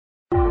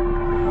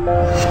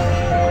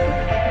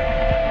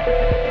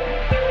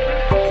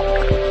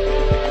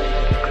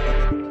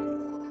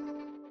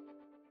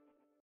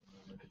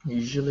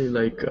Usually,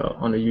 like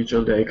on a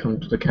usual day, I come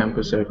to the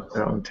campus at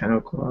around 10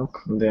 o'clock.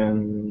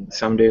 Then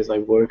some days I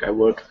work.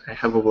 I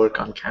have a work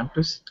on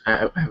campus.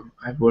 I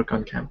work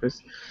on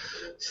campus.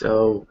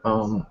 So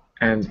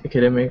and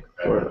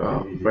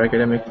for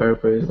academic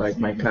purpose, like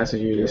my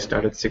classes usually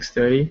start at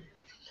 6:30.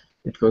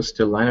 It goes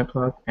till 9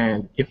 o'clock.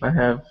 And if I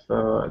have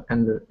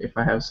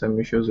some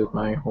issues with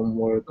my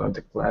homework or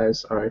the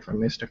class, or if I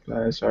missed a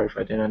class, or if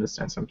I didn't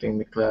understand something in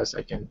the class,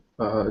 I can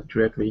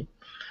directly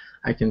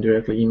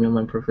email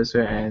my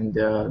professor, and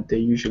they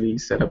usually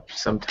set up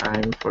some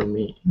time for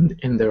me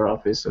in their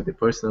office, so they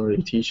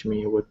personally teach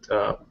me what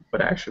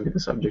actually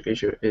the subject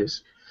issue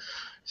is.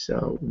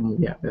 So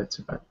yeah, that's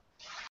about.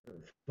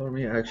 For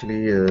me,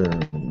 actually,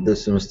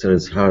 this semester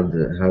is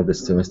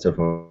hardest semester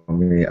for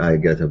me. I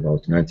get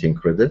about 19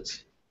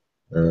 credits,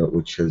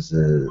 which is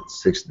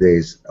 6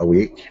 days a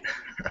week.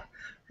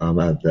 I'm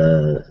at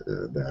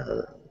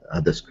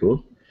the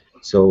school,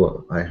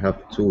 so I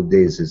have 2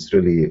 days. It's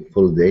really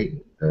full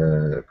day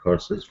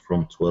courses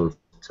from 12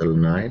 till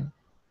 9,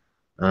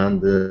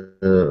 and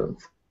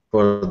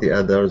for the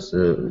others,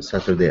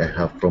 Saturday I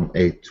have from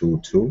 8 to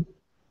 2.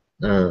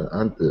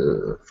 And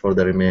for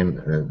the remaining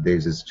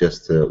days, it's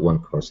just one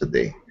course a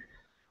day.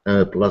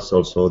 Plus,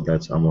 also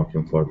that I'm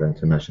working for the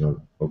international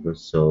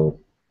focus, so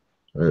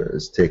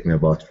it's taking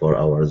about 4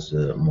 hours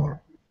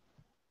more.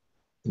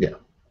 Yeah.